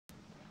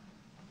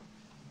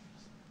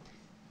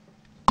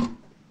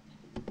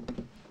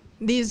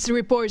these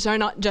reports are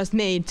not just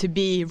made to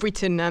be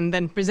written and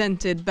then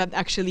presented, but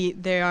actually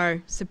they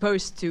are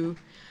supposed to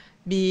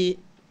be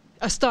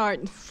a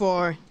start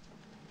for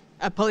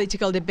a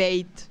political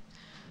debate,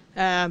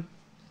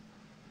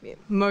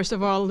 most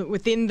of all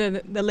within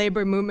the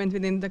labor movement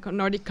within the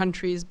Nordic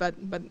countries, but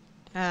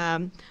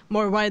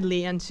more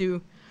widely, and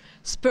to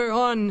spur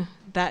on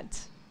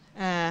that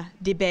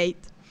debate.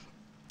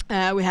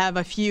 We have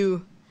a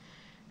few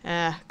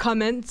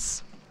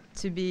comments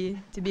to be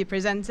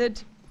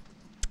presented.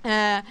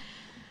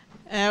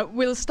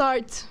 We'll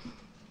start.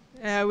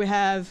 We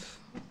have,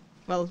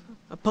 well,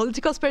 a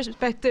political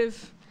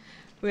perspective,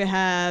 we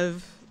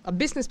have a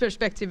business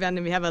perspective,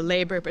 and we have a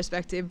labor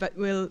perspective. But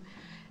we'll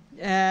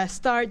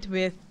start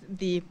with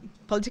the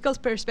political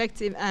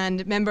perspective,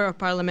 and Member of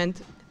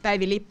Parliament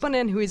Päivi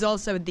Lipponen, who is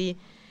also the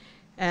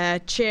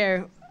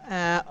chair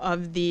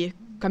of the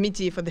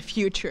Committee for the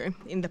Future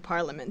in the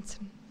Parliament.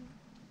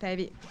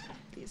 Päivi,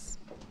 please.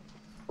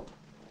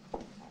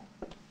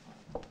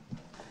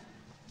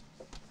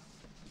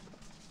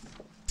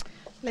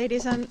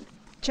 Ladies and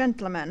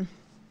gentlemen,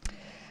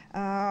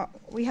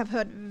 we have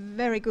heard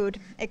very good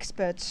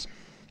experts,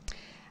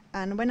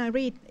 and when I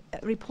read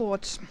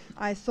reports,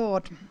 I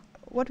thought,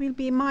 what will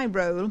be my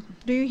role?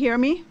 Do you hear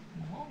me?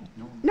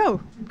 No.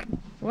 No?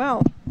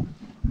 Well,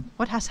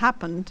 what has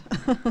happened?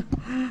 It's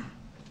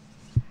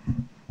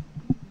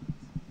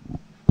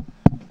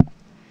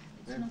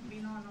not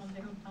been on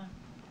the whole time.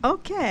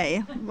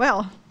 Okay,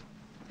 well,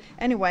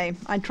 anyway,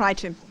 I try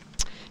to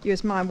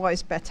use my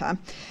voice better.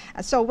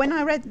 So when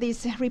I read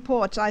these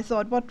reports, I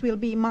thought, what will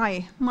be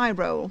my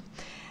role?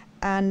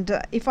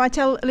 And if I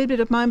tell a little bit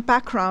of my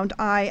background,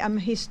 I am a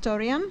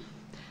historian.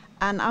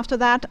 And after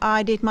that,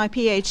 I did my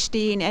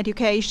PhD in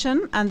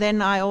education. And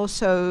then I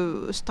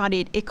also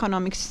studied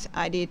economics.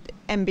 I did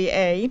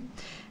MBA.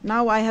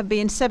 Now I have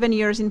been 7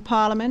 years in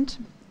Parliament.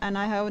 And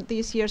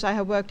these years I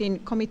have worked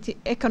in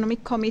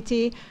Economic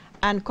Committee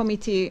and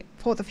Committee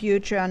for the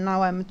Future, and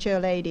now I'm chair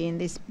lady in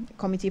this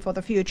Committee for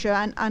the Future.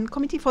 And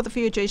Committee for the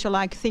Future is a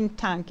like think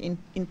tank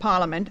in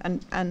Parliament,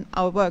 and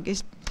our work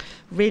is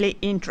really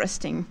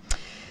interesting.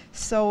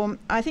 So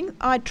I think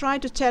I try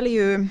to tell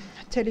you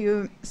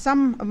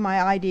some of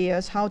my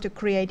ideas how to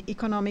create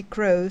economic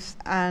growth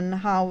and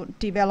how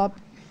develop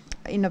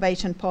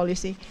innovation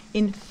policy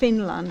in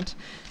Finland.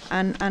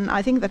 And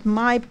I think that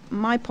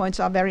my points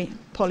are very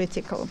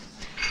political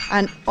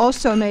and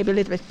also maybe a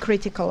little bit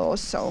critical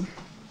also.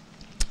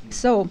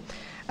 So,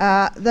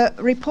 the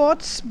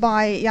reports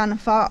by Jan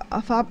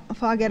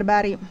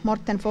Fagerberg,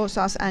 Morten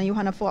Fosaas and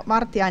Juhana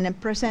Vartiainen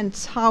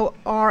presents how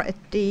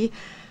R&D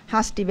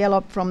has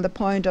developed from the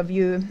point of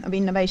view of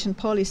innovation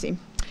policy.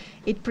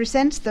 It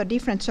presents the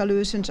different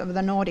solutions of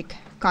the Nordic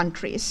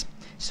countries.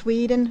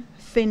 Sweden,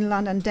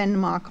 Finland and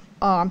Denmark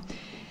are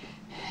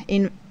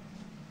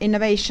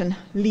innovation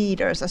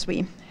leaders, as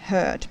we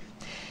heard.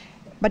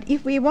 But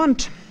if we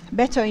want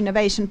better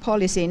innovation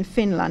policy in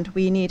Finland,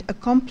 we need a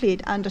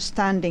complete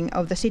understanding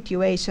of the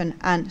situation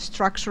and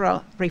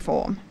structural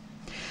reform.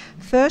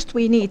 First,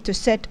 we need to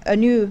set a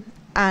new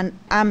and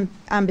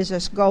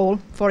ambitious goal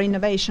for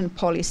innovation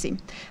policy.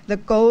 The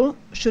goal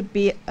should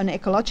be an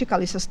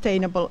ecologically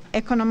sustainable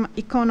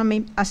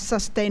economy as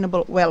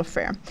sustainable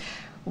welfare.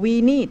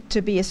 We need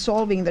to be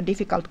solving the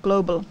difficult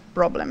global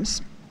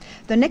problems.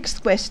 The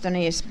next question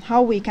is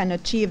how we can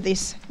achieve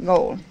this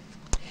goal.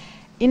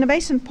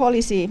 Innovation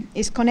policy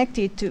is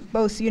connected to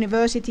both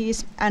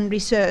universities and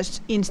research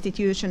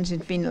institutions in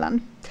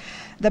Finland.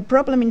 The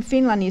problem in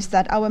Finland is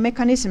that our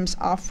mechanisms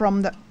are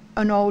from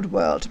an old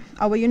world.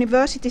 Our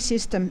university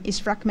system is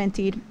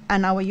fragmented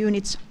and our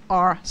units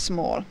are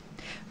small.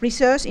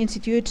 Research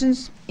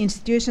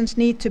institutions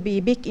need to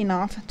be big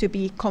enough to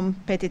be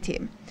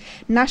competitive.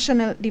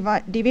 National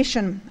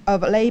division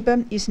of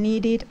labor is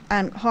needed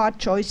and hard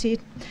choices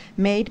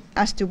made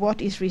as to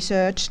what is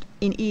researched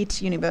in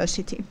each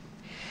university.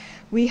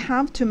 We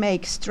have to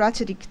make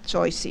strategic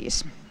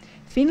choices.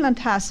 Finland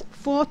has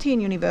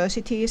 14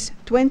 universities,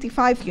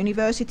 25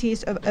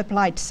 universities of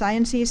applied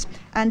sciences,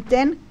 and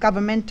 10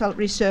 governmental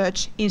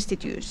research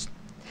institutes.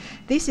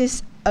 This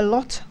is a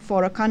lot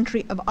for a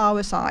country of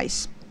our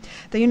size.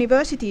 The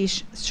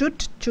universities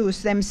should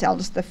choose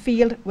themselves the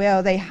field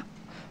where they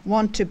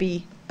want to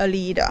be a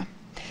leader.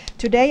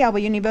 Today, our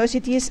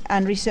universities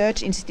and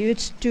research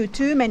institutes do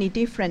too many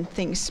different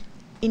things.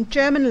 In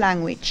German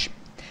language,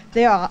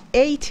 there are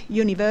 8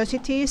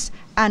 universities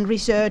and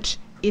research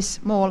is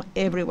small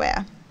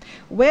everywhere.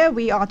 Where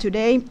we are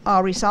today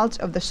are results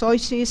of the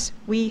choices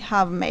we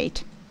have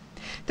made.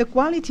 The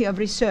quality of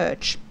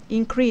research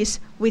increase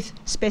with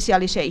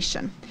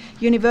specialization.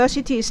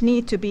 Universities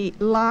need to be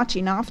large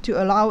enough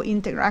to allow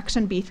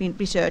interaction between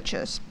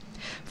researchers.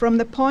 From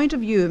the point of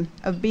view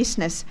of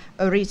business,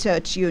 a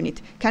research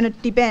unit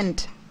cannot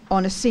depend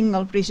on a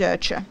single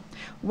researcher.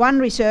 One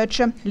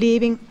researcher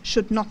leaving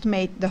should not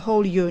make the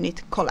whole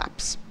unit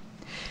collapse.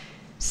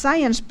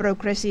 Science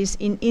progresses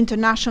in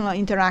international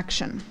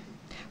interaction.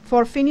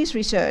 For Finnish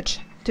research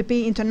to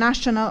be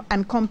international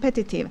and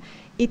competitive,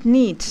 it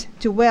needs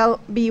to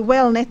be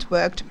well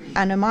networked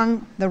and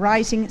among the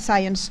rising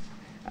science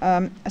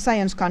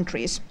science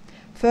countries.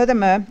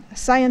 Furthermore,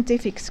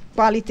 scientific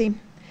quality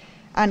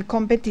and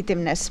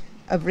competitiveness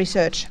of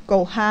research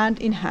go hand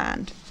in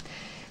hand.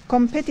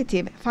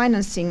 Competitive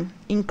financing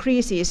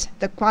increases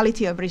the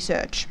quality of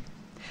research.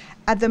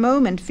 At the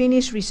moment,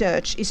 Finnish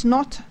research is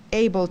not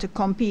able to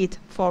compete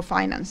for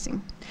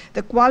financing.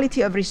 The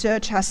quality of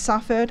research has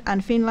suffered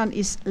and Finland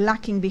is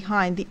lacking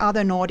behind the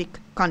other Nordic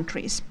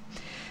countries.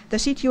 The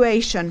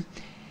situation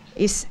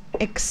is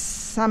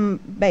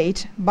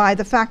exacerbated by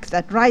the fact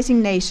that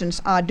rising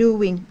nations are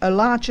doing a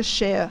larger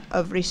share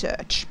of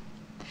research.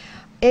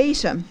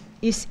 Asia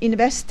is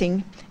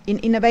investing in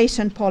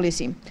innovation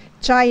policy.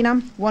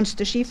 China wants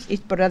to shift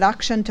its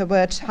production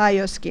towards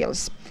higher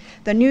skills.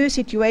 The new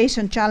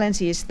situation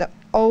challenges the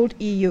old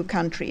EU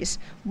countries.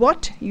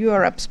 What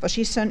Europe's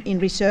position in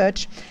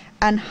research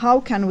and how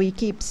can we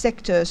keep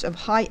sectors of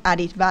high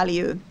added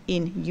value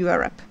in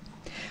Europe?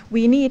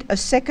 We need a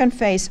second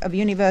phase of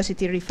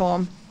university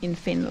reform in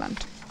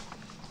Finland.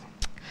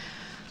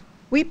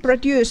 We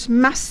produce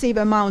massive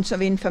amounts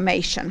of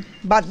information,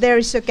 but there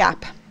is a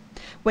gap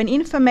when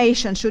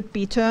information should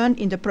be turned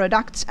into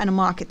products and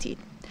marketed.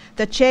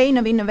 The chain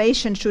of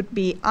innovation should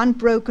be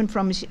unbroken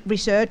from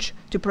research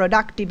to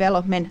product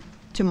development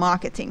to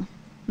marketing.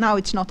 Now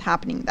it's not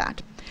happening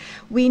that.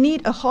 We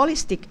need a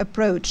holistic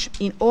approach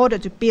in order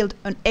to build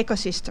an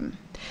ecosystem.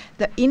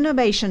 The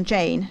innovation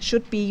chain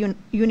should be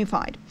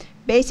unified.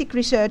 Basic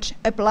research,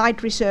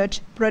 applied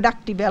research,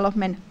 product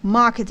development,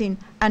 marketing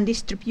and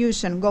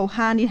distribution go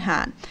hand in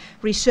hand.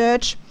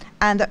 Research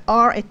and the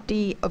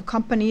R&D of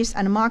companies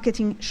and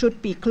marketing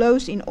should be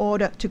close in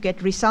order to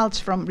get results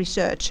from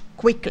research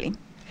quickly.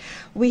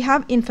 We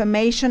have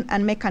information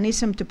and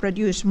mechanism to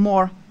produce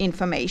more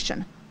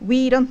information.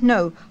 We don't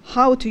know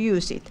how to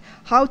use it,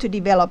 how to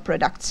develop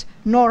products,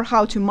 nor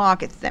how to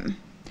market them.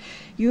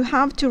 You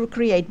have to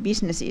create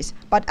businesses,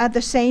 but at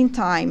the same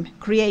time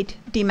create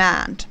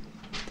demand.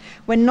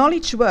 When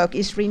knowledge work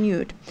is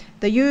renewed,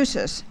 the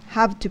users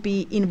have to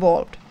be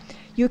involved.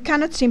 You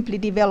cannot simply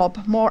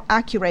develop more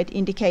accurate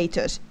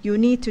indicators. You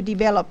need to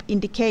develop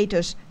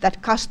indicators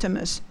that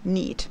customers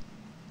need.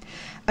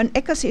 An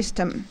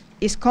ecosystem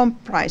is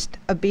comprised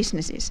of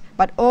businesses,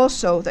 but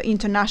also the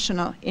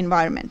international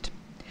environment.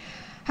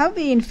 Have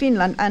we in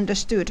Finland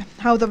understood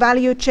how the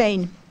value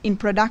chain in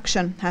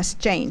production has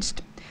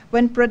changed?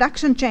 When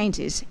production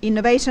changes,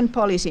 innovation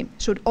policy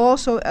should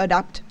also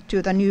adapt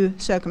to the new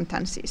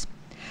circumstances.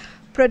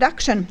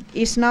 Production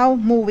is now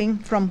moving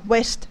from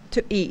west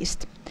to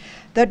east.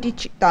 The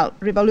digital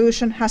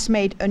revolution has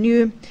made a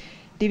new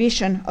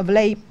division of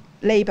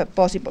labor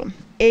possible.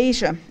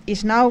 Asia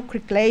is now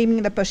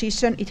reclaiming the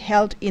position it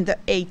held in the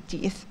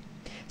 18th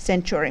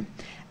century.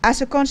 As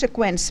a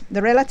consequence,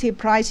 the relative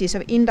prices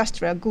of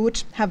industrial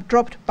goods have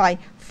dropped by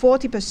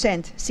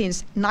 40%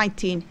 since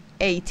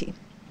 1980.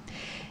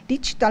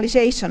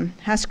 Digitalization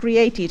has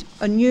created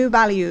a new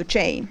value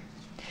chain.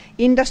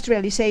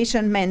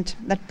 Industrialization meant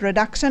that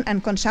production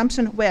and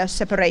consumption were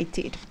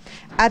separated.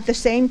 At the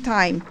same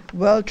time,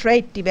 world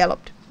trade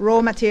developed,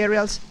 raw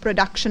materials,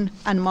 production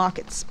and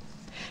markets.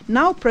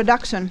 Now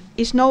production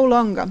is no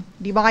longer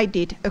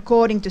divided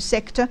according to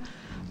sector,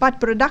 but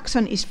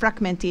production is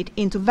fragmented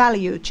into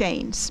value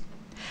chains.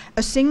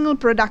 A single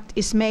product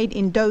is made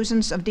in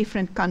dozens of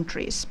different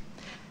countries.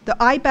 The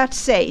iPad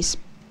says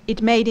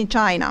it's made in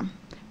China,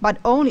 but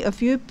only a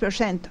few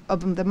 %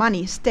 of the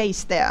money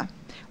stays there.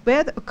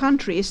 Where the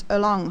country is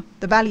along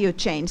the value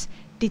chains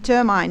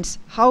determines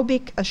how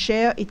big a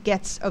share it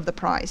gets of the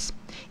price.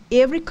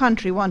 Every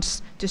country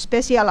wants to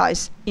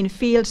specialize in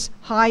fields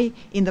high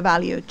in the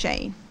value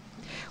chain.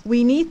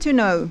 We need to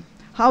know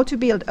how to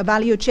build a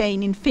value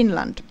chain in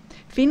Finland.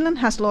 Finland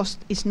has lost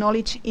its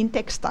knowledge in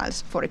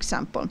textiles, for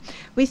example.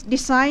 With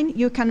design,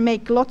 you can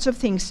make lots of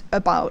things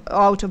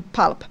out of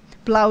pulp,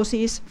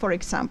 blouses, for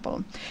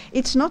example.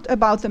 It's not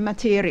about the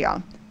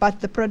material,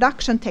 but the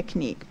production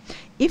technique.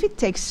 If it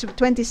takes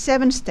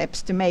 27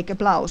 steps to make a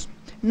blouse,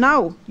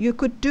 now you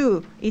could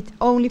do it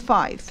only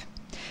 5.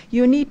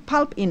 You need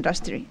pulp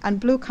industry and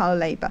blue-collar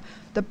labor.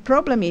 The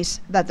problem is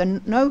that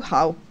the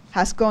know-how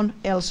has gone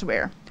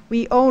elsewhere.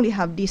 We only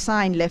have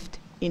design left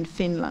in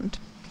Finland.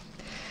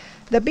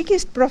 The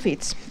biggest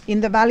profits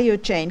in the value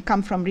chain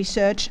come from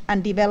research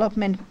and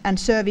development and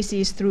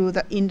services through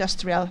the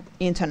industrial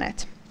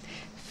internet.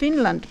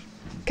 Finland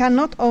can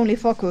not only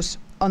focus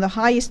on the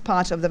highest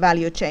parts of the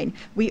value chain,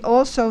 we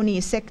also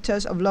need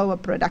sectors of lower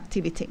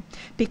productivity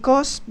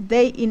because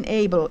they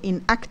enable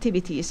in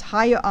activities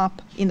higher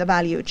up in the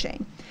value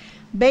chain.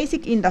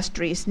 Basic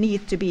industries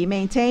need to be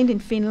maintained in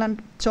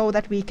Finland so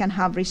that we can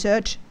have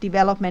research,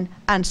 development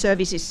and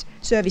service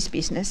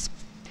business.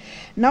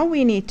 Now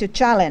we need to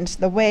challenge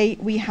the way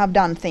we have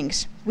done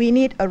things. We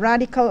need a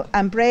radical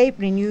and brave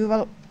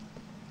renewal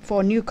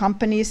for new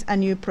companies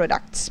and new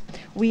products.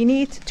 We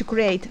need to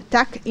create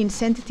tax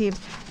incentives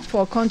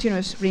for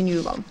continuous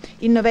renewal,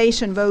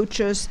 innovation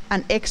vouchers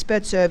and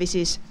expert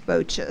services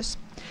vouchers.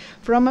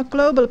 From a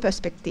global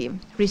perspective,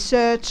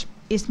 research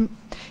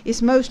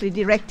is mostly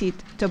directed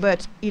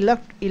towards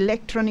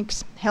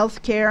electronics,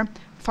 healthcare,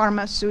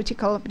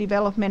 pharmaceutical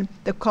development,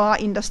 the car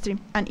industry,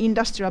 and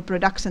industrial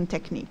production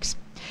techniques.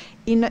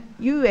 In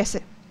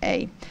USA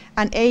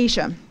and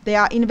Asia,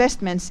 there are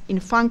investments in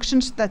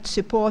functions that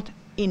support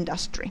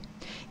industry.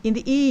 In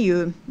the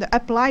EU, the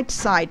applied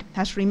side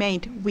has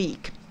remained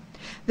weak.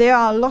 There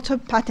are a lot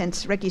of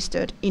patents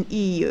registered in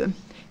EU.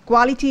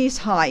 Quality is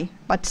high,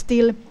 but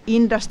still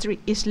industry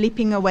is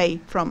slipping away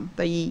from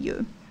the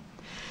EU.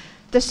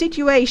 The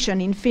situation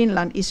in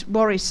Finland is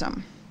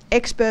worrisome.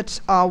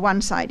 Experts are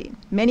one-sided.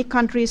 Many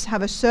countries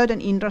have a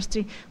certain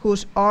industry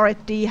whose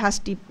R&D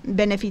has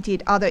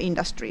benefited other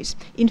industries.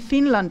 In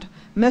Finland,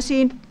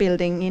 machine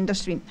building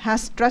industry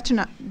has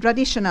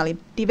traditionally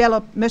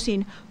developed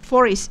machine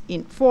forest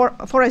for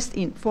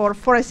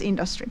forest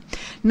industry.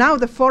 Now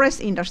the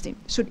forest industry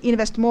should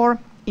invest more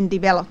in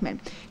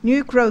development.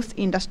 New growth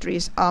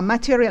industries are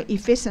material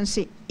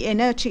efficiency,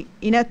 energy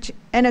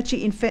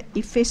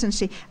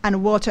efficiency,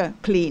 and water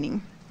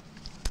cleaning.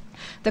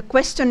 The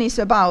question is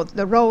about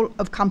the role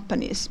of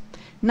companies.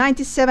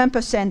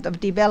 97%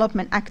 of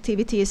development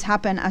activities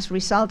happen as a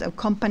result of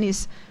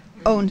companies'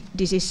 own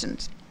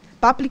decisions.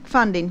 Public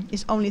funding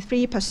is only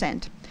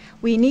 3%.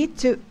 We need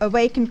to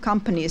awaken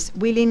companies'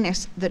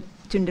 willingness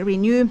to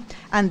renew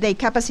and their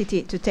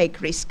capacity to take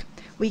risk.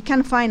 We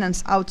can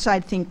finance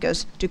outside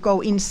thinkers to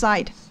go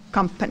inside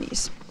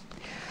companies.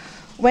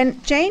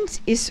 When change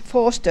is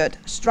fostered,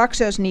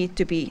 structures need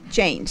to be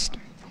changed.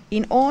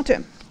 In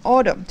order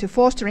to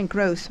fostering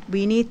growth,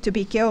 we need to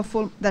be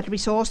careful that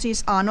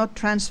resources are not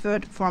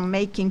transferred from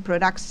making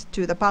products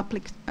to the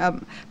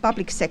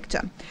public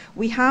sector.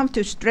 We have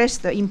to stress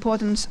the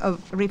importance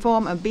of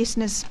reform of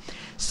business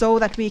so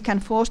that we can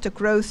foster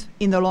growth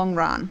in the long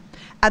run.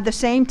 At the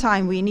same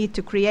time, we need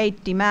to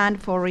create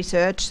demand for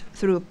research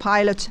through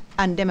pilot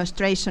and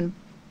demonstration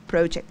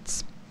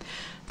projects.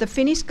 The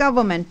Finnish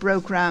government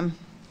program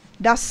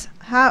does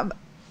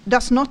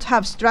not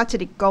have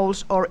strategic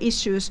goals or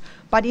issues,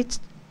 but it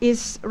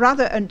is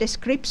rather a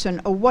description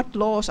of what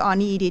laws are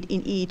needed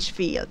in each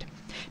field.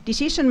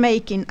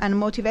 Decision-making and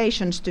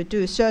motivations to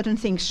do certain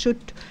things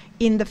should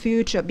in the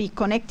future be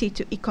connected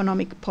to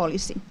economic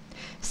policy.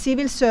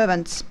 Civil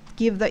servants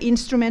give the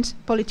instruments,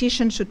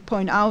 politicians should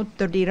point out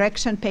the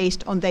direction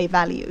based on their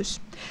values.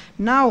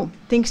 Now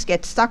things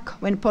get stuck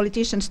when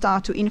politicians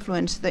start to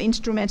influence the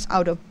instruments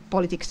out of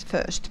politics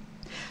first.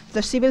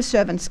 The civil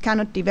servants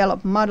cannot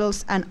develop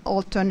models and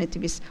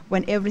alternatives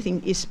when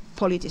everything is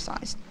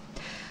politicized.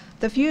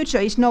 The future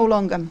is no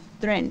longer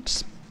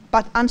trends,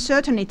 but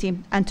uncertainty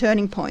and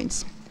turning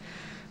points.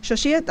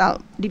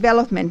 Societal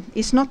development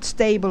is not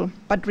stable,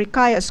 but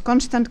requires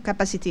constant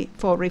capacity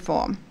for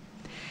reform.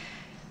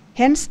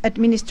 Hence,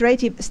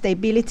 administrative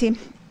stability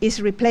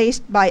is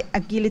replaced by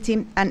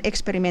agility and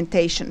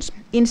experimentations.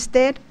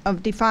 Instead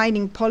of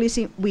defining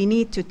policy, we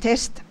need to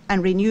test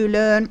and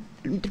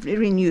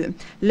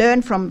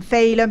learn from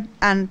failure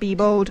and be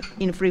bold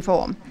in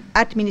reform.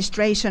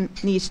 Administration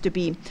needs to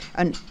be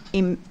an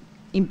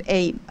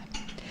aim.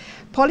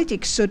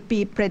 Politics should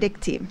be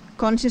predictive,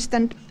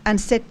 consistent, and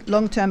set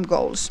long-term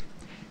goals.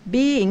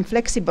 Being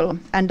flexible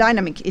and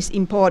dynamic is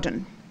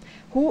important.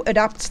 Who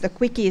adapts the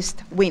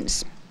quickest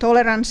wins.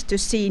 Tolerance to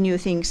see new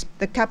things,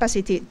 the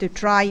capacity to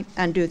try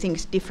and do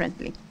things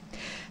differently.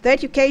 The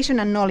education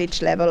and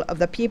knowledge level of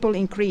the people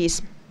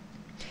increase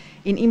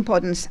in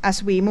importance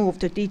as we move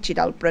to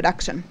digital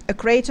production. A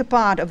greater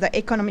part of the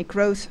economic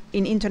growth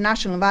in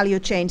international value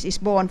chains is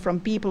born from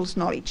people's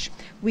knowledge.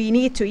 We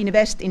need to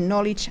invest in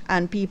knowledge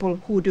and people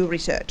who do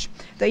research.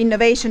 The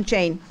innovation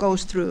chain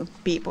goes through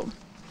people.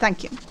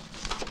 Thank you.